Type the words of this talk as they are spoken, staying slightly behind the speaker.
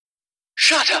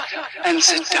Shut up and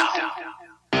sit down.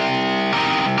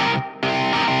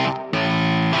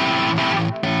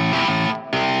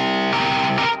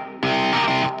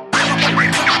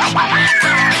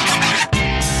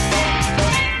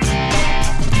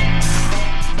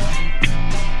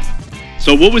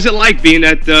 So what was it like being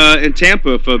in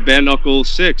Tampa for Bare Knuckle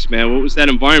 6, man? What was that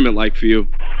environment like for you?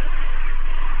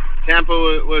 Tampa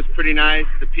was pretty nice.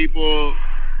 The people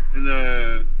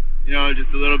and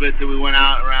just a little bit that we went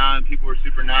out around, people were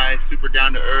super nice, super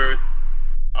down to earth.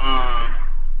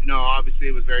 Obviously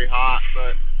it was very hot,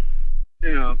 but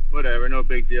whatever, no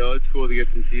big deal. It's cool to get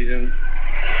some seasons.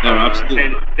 No,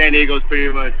 absolutely. San Diego's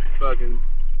pretty much fucking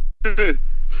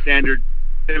standard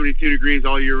 72 degrees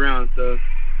all year round, so.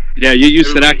 Yeah, you're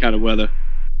used to that kind of weather.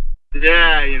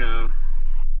 Yeah, So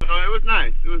it was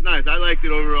nice. It was nice. I liked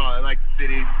it overall. I liked the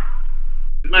city. It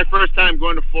was my first time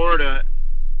going to Florida,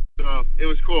 so it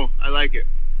was cool. I like it.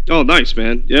 Oh, nice,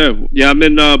 man. Yeah. I'm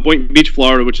in Boynton Beach,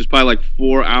 Florida, which is probably like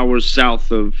 4 hours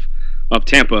south of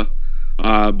Tampa.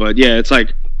 But yeah, it's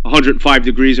like 105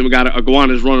 degrees, and we got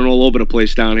iguanas running all over the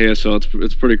place down here. So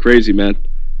it's pretty crazy, man.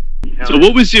 So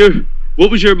what was your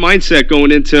mindset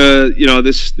going into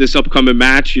this upcoming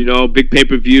match? Big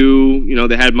pay-per-view.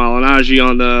 They had Malinaji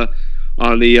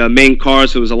on the main card,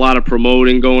 so there was a lot of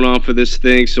promoting going on for this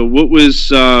thing. So what was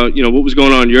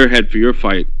going on in your head for your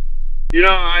fight? It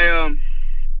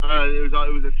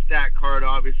was a stacked card,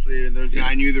 obviously, and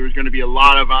I knew there was going to be a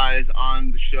lot of eyes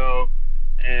on the show,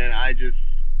 and I just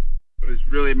was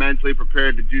really mentally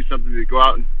prepared to do something to go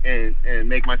out and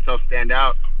make myself stand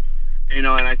out. And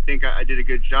I think I did a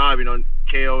good job,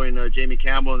 KOing Jamie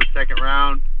Campbell in the second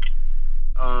round.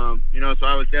 So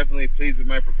I was definitely pleased with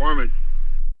my performance.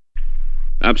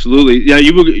 Absolutely. Yeah,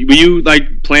 were you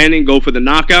like planning go for the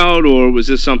knockout, or was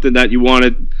this something that you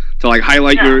wanted to like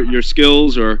highlight your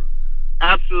skills, or?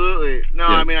 Absolutely. No,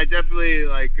 yeah. I mean, I definitely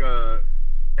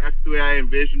that's the way I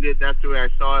envisioned it. That's the way I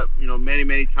saw it, many,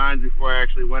 many times before I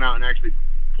actually went out and actually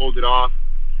pulled it off.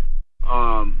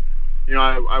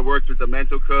 I worked with a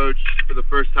mental coach for the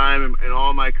first time in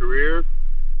all my career.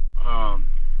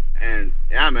 And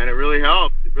yeah, man, it really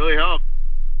helped. It really helped.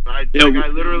 I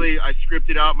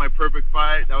scripted out my perfect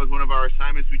fight. That was one of our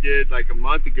assignments we did like a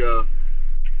month ago.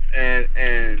 And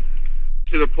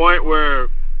to the point where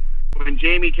when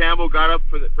Jamie Campbell got up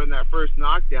from that first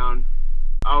knockdown,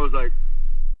 I was like,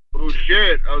 oh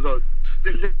shit. I was like,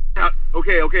 this is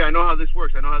okay, I know how this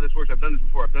works. I've done this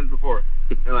before.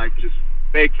 And like just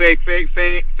fake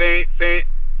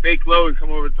low and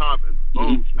come over the top and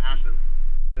boom, smash him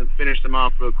and finish them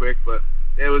off real quick. But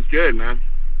it was good, man.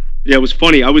 Yeah, it was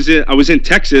funny. I was in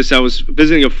Texas. I was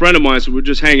visiting a friend of mine, so we were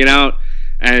just hanging out.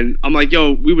 And I'm like,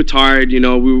 yo, we were tired, we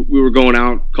were going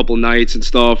out a couple of nights and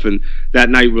stuff. And that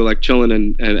night we were like chilling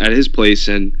and at his place.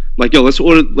 And I'm like, yo, let's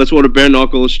order bare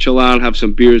knuckle, let's chill out, have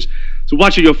some beers. So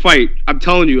watching your fight, I'm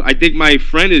telling you, I think my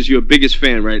friend is your biggest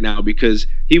fan right now because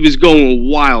he was going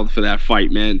wild for that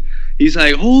fight, man. He's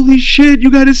like, holy shit, you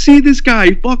got to see this guy.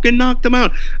 He fucking knocked him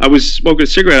out. I was smoking a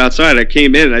cigarette outside. I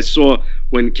came in and I saw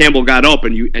when Campbell got up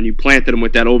and you planted him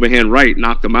with that overhand right,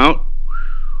 knocked him out.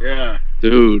 Yeah.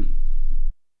 Dude.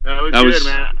 That was good,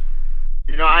 man.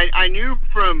 I knew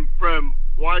from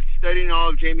studying all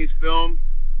of Jamie's film,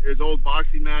 his old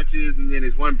boxing matches, and then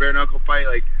his one bare knuckle fight.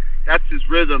 Like that's his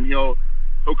rhythm. He'll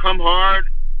come hard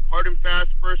and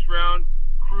fast first round,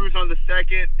 cruise on the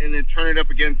second, and then turn it up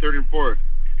again third and fourth.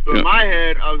 So in my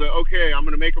head, I was like, okay, I'm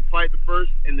gonna make him fight the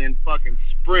first, and then fucking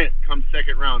sprint come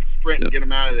second round, sprint and get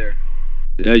him out of there.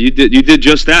 Yeah, you did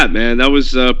just that, man. That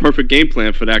was a perfect game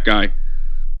plan for that guy.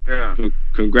 Yeah.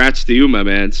 Congrats to you, my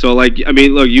man. So, like, I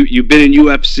mean, look, you've been in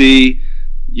UFC,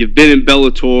 you've been in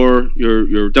Bellator.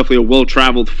 You're definitely a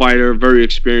well-traveled fighter, very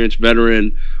experienced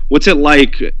veteran. What's it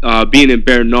like being in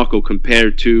bare knuckle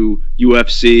compared to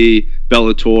UFC,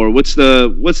 Bellator? What's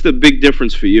the big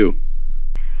difference for you?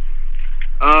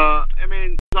 I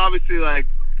mean, there's obviously like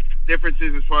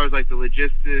differences as far as like the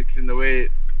logistics and the way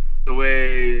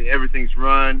everything's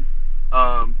run.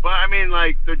 But I mean,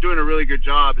 like, they're doing a really good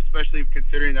job, especially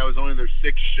considering that was only their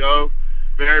 6th show.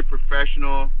 Very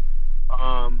professional.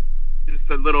 Just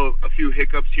a few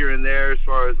hiccups here and there as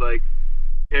far as like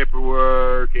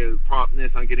paperwork and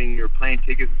promptness on getting your plane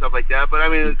tickets and stuff like that. But I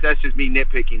mean, that's just me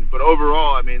nitpicking. But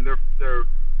overall, I mean, they're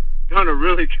done a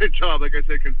really good job. Like I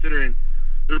said, considering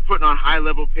they're putting on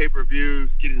high-level pay-per-views,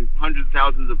 getting hundreds of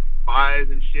thousands of buys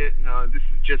and shit. This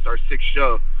is just our 6th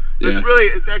show. So yeah.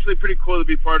 It's actually pretty cool to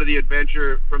be part of the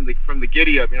adventure from the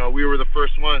giddy up. We were the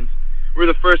first ones. We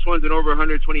were the first ones in over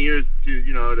 120 years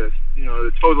to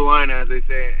toe the line, as they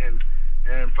say, and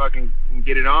fucking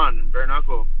get it on and bare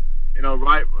knuckle.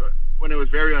 Right when it was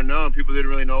very unknown, people didn't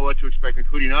really know what to expect,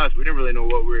 including us. We didn't really know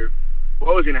what was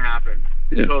going to happen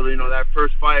until that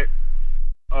first fight,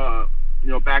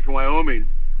 back in Wyoming,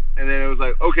 and then it was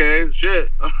like, okay, shit,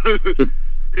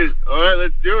 all right,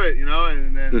 let's do it,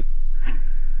 and then.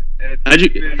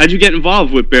 How'd you get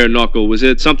involved with bare knuckle? Was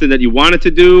it something that you wanted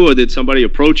to do, or did somebody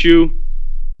approach you?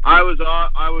 I was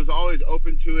always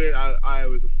open to it. I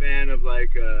was a fan of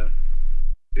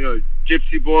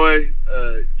Gypsy Boy,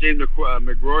 James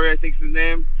McRory, I think is his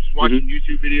name. Just watching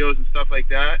YouTube videos and stuff like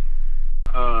that.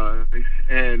 I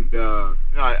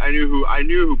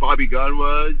knew who Bobby Gunn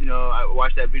was. I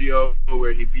watched that video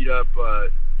where he beat up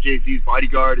Jay-Z's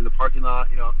bodyguard in the parking lot.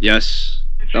 Yes.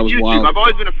 That was YouTube. wild. I've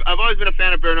always been a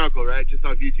fan of bare knuckle, right? Just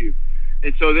off YouTube.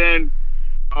 And so then,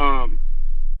 I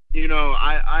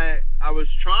was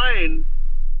trying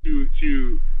to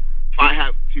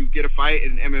get a fight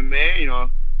in MMA.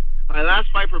 My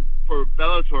last fight for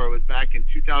Bellator was back in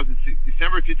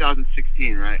December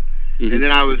 2016, right? Mm-hmm. And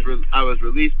then I was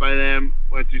released by them.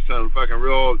 Went through some fucking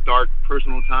real dark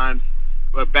personal times,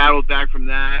 but battled back from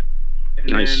that.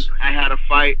 And nice. Then I had a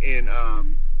fight in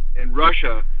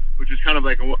Russia, which was kind of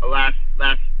like a last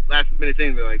minute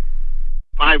thing. They're like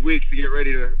 5 weeks to get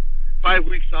ready 5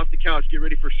 weeks off the couch, get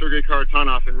ready for Sergey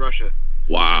Karatanov in Russia.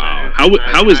 Wow. How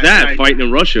was that fighting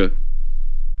in Russia?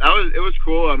 It was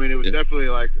cool. I mean, it was definitely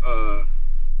like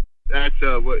that's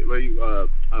a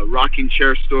rocking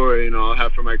chair story, I'll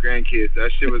have for my grandkids.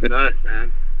 That shit was nuts,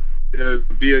 man.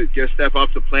 Get step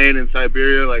off the plane in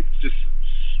Siberia, like just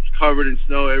covered in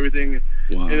snow, everything.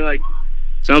 Wow. And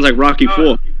sounds like Rocky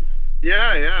IV.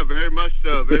 Yeah, very much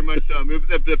so, very much so. I mean,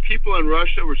 the people in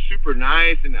Russia were super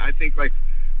nice, and I think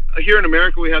here in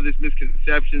America we have this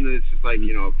misconception that it's just like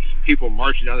people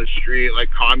marching down the street like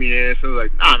communists. And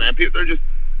like, nah, man, they're just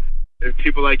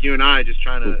people like you and I just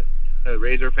trying to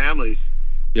raise our families.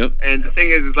 Yep. And the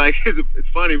thing is like it's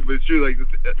funny, but it's true. Like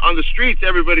on the streets,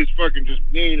 everybody's fucking just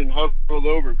mean and huddled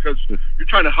over because you're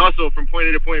trying to hustle from point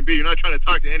A to point B. You're not trying to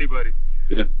talk to anybody.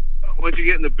 Yeah. Once you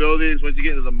get in the buildings, once you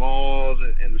get into the malls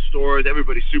and the stores,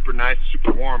 everybody's super nice,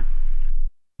 super warm,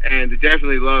 and they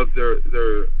definitely love their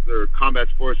combat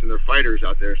sports and their fighters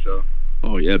out there. So.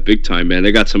 Oh yeah, big time, man.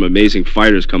 They got some amazing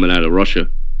fighters coming out of Russia.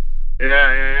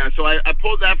 Yeah. So I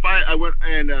pulled that fight. I went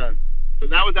and so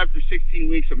that was after 16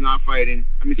 weeks of not fighting.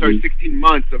 16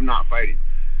 months of not fighting.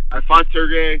 I fought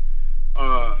Sergey.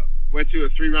 Went to a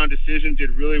 3-round decision. Did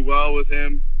really well with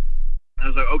him. I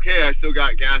was like, okay, I still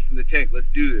got gas in the tank. Let's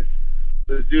do this.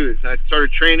 I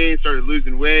started training, started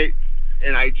losing weight,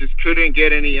 and I just couldn't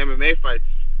get any MMA fights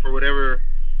for whatever.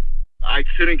 I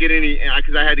couldn't get any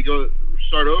because I had to go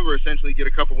start over, essentially get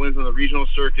a couple wins on the regional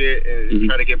circuit and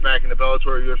try to get back into Bellator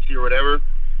or UFC or whatever.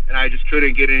 And I just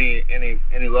couldn't get any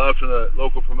love from the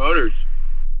local promoters.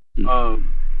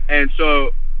 And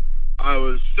so I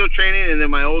was still training, and then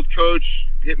my old coach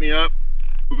hit me up,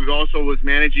 who also was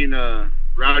managing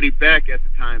Rowdy Beck at the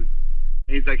time.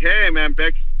 And he's like, hey, man,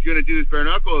 Beck's going to do this bare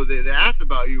knuckle. They asked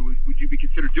about you. Would you be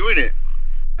considered doing it?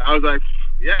 I was like,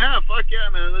 yeah, fuck yeah,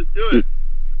 man, let's do it.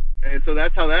 And so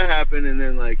that's how that happened. And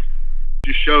then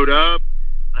just showed up.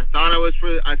 I thought it was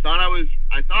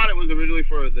originally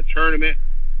for the tournament.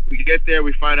 We get there,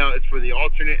 we find out it's for the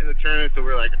alternate in the tournament. So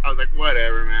I was like,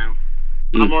 whatever, man.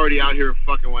 I'm already out here in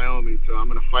fucking Wyoming, so I'm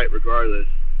gonna fight regardless.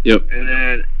 Yep. And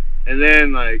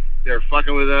then they're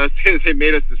fucking with us. They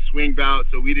made us the swing bout,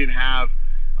 so we didn't have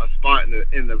a spot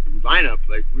in the lineup.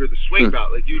 Like, we were the swing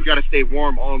bout. Like, you got to stay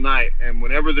warm all night, and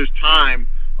whenever there's time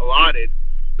allotted,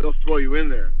 they'll throw you in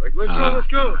there. Like, let's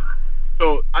go.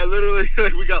 So I literally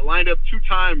we got lined up 2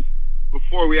 times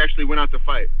before we actually went out to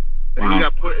fight. And we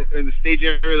got put in the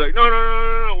staging area. Like, no,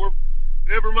 we're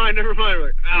never mind. We're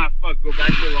like, fuck, go back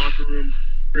to the locker room,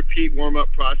 repeat warm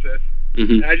up process.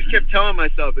 And I just kept telling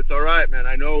myself, it's all right, man.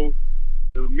 I know.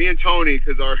 Me and Tony,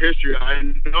 because our history, I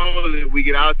know that we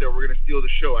get out there, we're going to steal the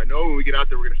show. I know when we get out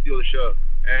there, we're going to steal the show.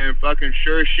 And fucking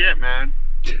sure as shit, man.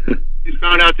 Just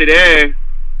found out today.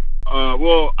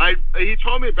 He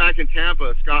told me back in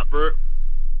Tampa, Scott Burt,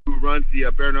 who runs the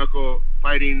bare knuckle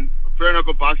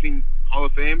boxing Hall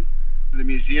of Fame in the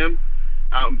museum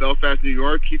out in Belfast, New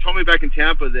York. He told me back in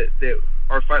Tampa that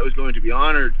our fight was going to be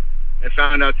honored. And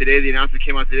found out today, the announcement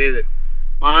came out today that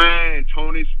mine and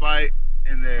Tony's fight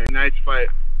and then Knight's fight,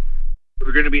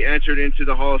 we're going to be entered into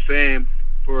the Hall of Fame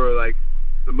for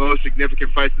the most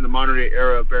significant fights in the modern day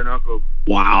era of bare knuckle.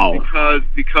 Wow!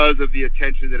 Because of the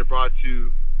attention that it brought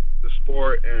to the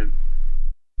sport, and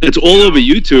it's all over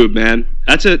YouTube, man.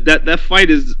 That fight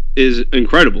is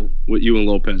incredible with you and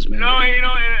Lopez, man. No,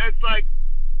 it's like,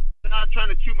 I'm not trying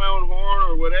to toot my own horn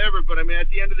or whatever, but I mean, at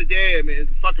the end of the day, I mean,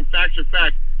 it's fucking facts are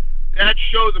facts. That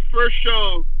show, the first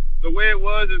show the way it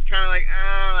was kind of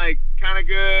like kind of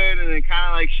good, and then kind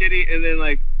of like shitty, and then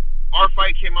like our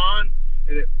fight came on,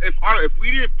 and if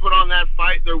we didn't put on that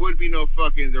fight, there would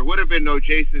have been no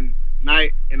Jason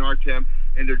Knight and Artem,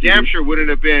 and there damn sure wouldn't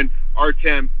have been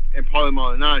Artem and Paulie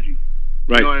Malignaggi.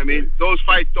 Right. You know what I mean? Those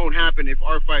fights don't happen if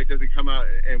our fight doesn't come out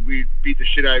and we beat the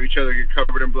shit out of each other, get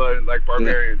covered in blood like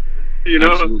barbarians. Yeah. You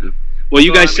know? Absolutely. Well,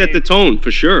 you guys set the tone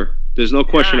for sure. There's no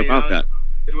question about that.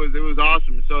 It was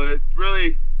awesome. So it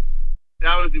really,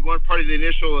 that was the one part of the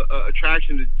initial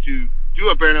attraction to do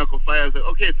a bare knuckle fight. I was like,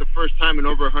 okay, it's the first time in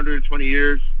over 120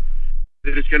 years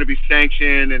that it's going to be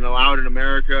sanctioned and allowed in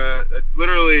America.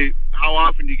 Literally, how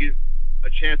often do you get a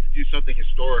chance to do something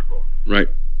historical? Right.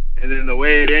 And then the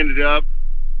way it ended up,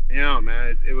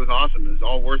 man, it was awesome. It was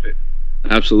all worth it.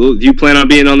 Absolutely. Do you plan on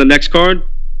being on the next card?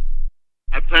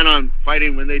 I plan on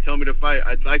fighting when they tell me to fight.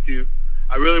 I'd like to.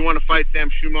 I really want to fight Sam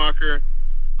Schumacher.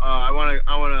 I want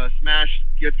to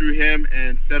get through him,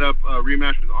 and set up a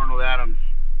rematch with Arnold Adams.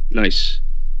 Nice.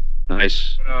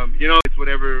 It's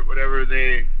whatever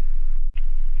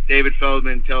David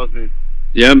Feldman tells me.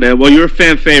 Yeah, man. Well, you're a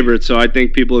fan favorite, so I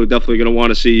think people are definitely going to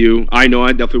want to see you. I know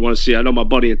I definitely want to see you. I know my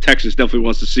buddy in Texas definitely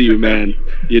wants to see you, man.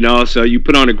 So you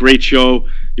put on a great show.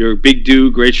 You're a big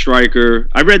dude, great striker.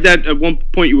 I read that at one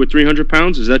point you were 300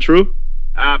 pounds. Is that true?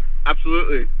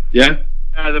 Absolutely. Yeah?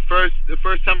 The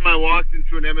first time I walked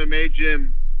into an MMA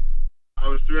gym, I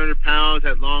was 300 pounds,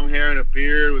 had long hair and a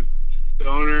beard, was just a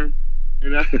stoner.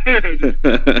 And I just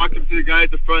walked up to the guy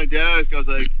at the front desk. I was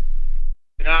like,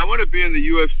 yeah, I want to be in the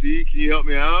UFC. Can you help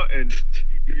me out? And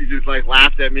he just like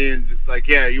laughed at me and just like,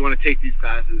 yeah, you want to take these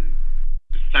classes, and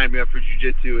just signed me up for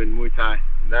jiu-jitsu and Muay Thai.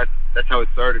 And that's how it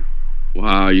started.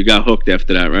 Wow, you got hooked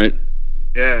after that, right?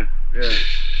 Yeah.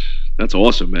 That's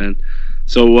awesome, man.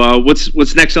 So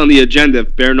what's next on the agenda?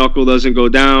 If Bare Knuckle doesn't go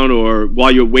down, or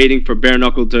while you're waiting for Bare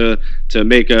Knuckle to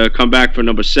make a comeback for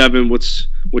number 7, what's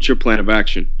your plan of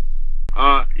action?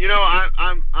 I'm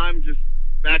just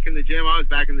back in the gym. I was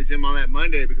back in the gym on that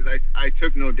Monday because I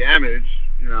took no damage.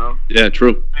 Yeah,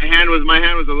 true. My hand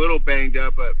was a little banged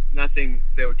up, but nothing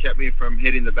that would kept me from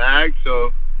hitting the bag.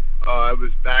 So I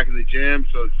was back in the gym.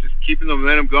 So it's just keeping the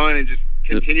momentum going and just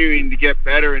continuing to get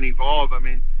better and evolve. I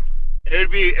mean,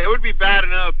 it would be bad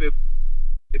enough if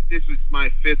this was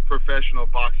my 5th professional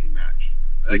boxing match.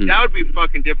 Like that would be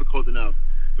fucking difficult enough.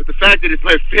 But the fact that it's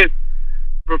my 5th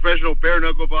professional bare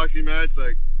knuckle boxing match,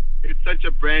 like, it's such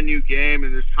a brand new game,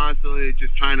 and there's constantly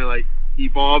just trying to like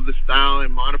evolve the style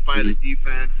and modify the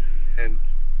defense, and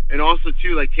also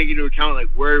too like taking into account like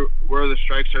where the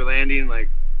strikes are landing, like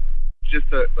just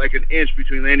like an inch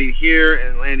between landing here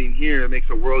and landing here, it makes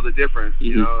a world of difference.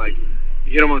 Like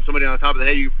you hit them on somebody on top of the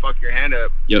head, you fuck your hand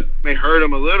up. Yep. It may hurt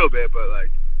them a little bit, but like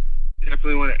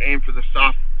definitely want to aim for the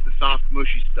soft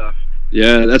mushy stuff.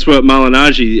 Yeah, that's what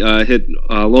Malignaggi hit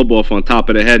Lobov on top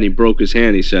of the head, and he broke his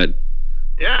hand. He said.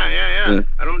 Yeah.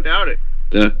 I don't doubt it.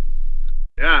 Yeah.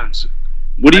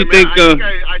 What do you think?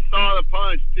 I saw the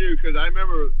punch too, because I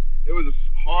remember it was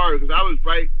hard because I was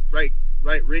right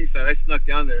ringside. I snuck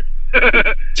down there.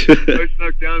 I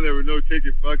snuck down there with no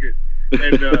ticket. Fuck it.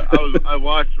 And I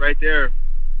watched right there,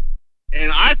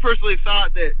 and I personally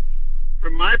thought that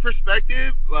from my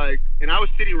perspective, like, and I was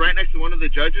sitting right next to one of the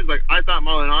judges. Like, I thought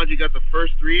Malignaggi got the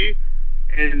first 3,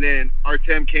 and then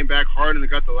Artem came back hard and they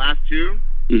got the last 2.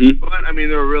 But I mean,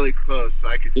 they were really close, so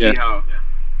I could see how.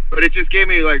 But it just gave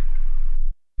me like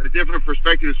a different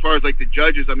perspective as far as like the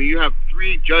judges. I mean, you have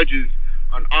 3 judges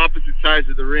on opposite sides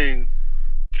of the ring,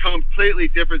 completely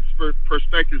different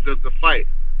perspectives of the fight.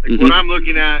 Like what I'm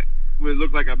looking at would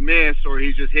look like a miss, or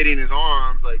he's just hitting his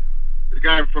arms. Like the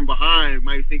guy from behind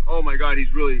might think, "Oh my God,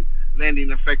 he's really landing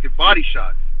effective body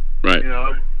shots." Right.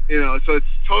 So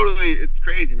it's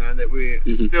crazy, man, that we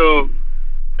still.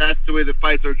 That's the way the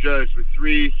fights are judged, with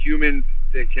 3 humans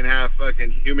that can have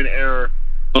fucking human error.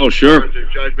 Oh, sure. Their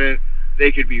judgment.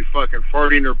 They could be fucking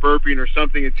farting or burping or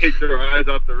something and take their eyes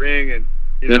off the ring, and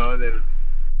and then.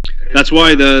 That's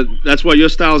why your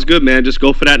style is good, man. Just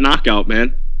go for that knockout,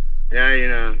 man.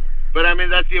 Yeah, But I mean,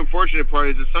 that's the unfortunate part,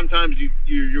 is that sometimes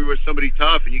you're with somebody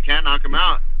tough and you can't knock them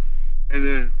out, and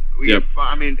then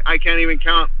I mean, I can't even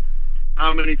count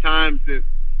how many times that.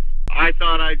 I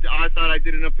thought I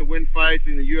did enough to win fights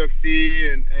in the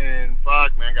UFC, and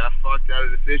fuck, man, got fucked out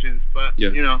of decisions. But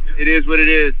it is what it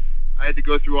is. I had to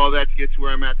go through all that to get to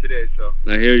where I'm at today. So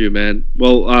I hear you, man.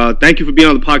 Well, thank you for being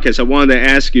on the podcast. I wanted to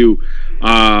ask you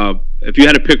if you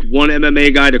had to pick one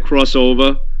MMA guy to cross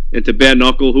over into bare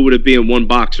knuckle, who would it be, and one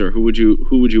boxer? Who would you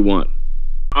want?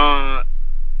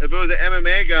 If it was an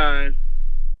MMA guy,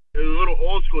 it was a little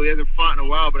old school. He hasn't fought in a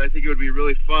while, but I think it would be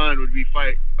really fun. To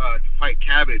fight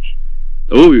Cabbage.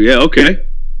 Oh yeah, okay.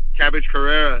 Cabbage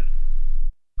Carrera.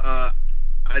 I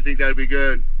think that'd be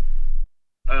good.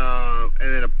 And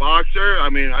then a boxer. I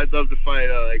mean, I'd love to fight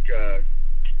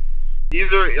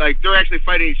either like they're actually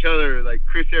fighting each other, like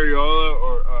Chris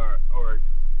Arreola or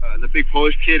the big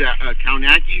Polish kid,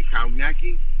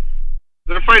 Kaunacki.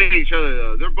 They're fighting each other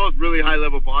though. They're both really high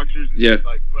level boxers. Yeah.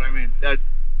 Like, but I mean, that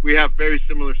we have very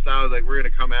similar styles. Like, we're gonna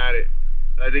come at it.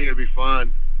 I think it'd be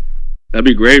fun. That'd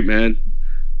be great, man.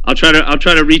 I'll try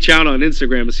to reach out on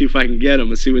Instagram and see if I can get them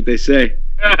and see what they say.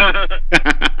 Oh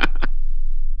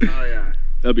yeah.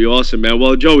 That'd be awesome, man.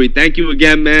 Well, Joey, thank you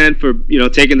again, man, for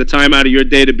taking the time out of your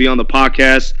day to be on the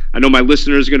podcast. I know my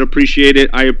listeners are gonna appreciate it.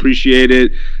 I appreciate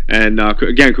it, and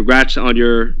again, congrats on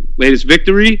your latest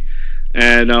victory.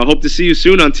 And hope to see you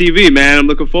soon on TV, man. I'm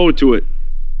looking forward to it.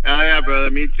 Oh yeah, brother.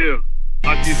 Me too.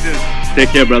 Talk to you soon. Take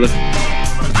care, brother.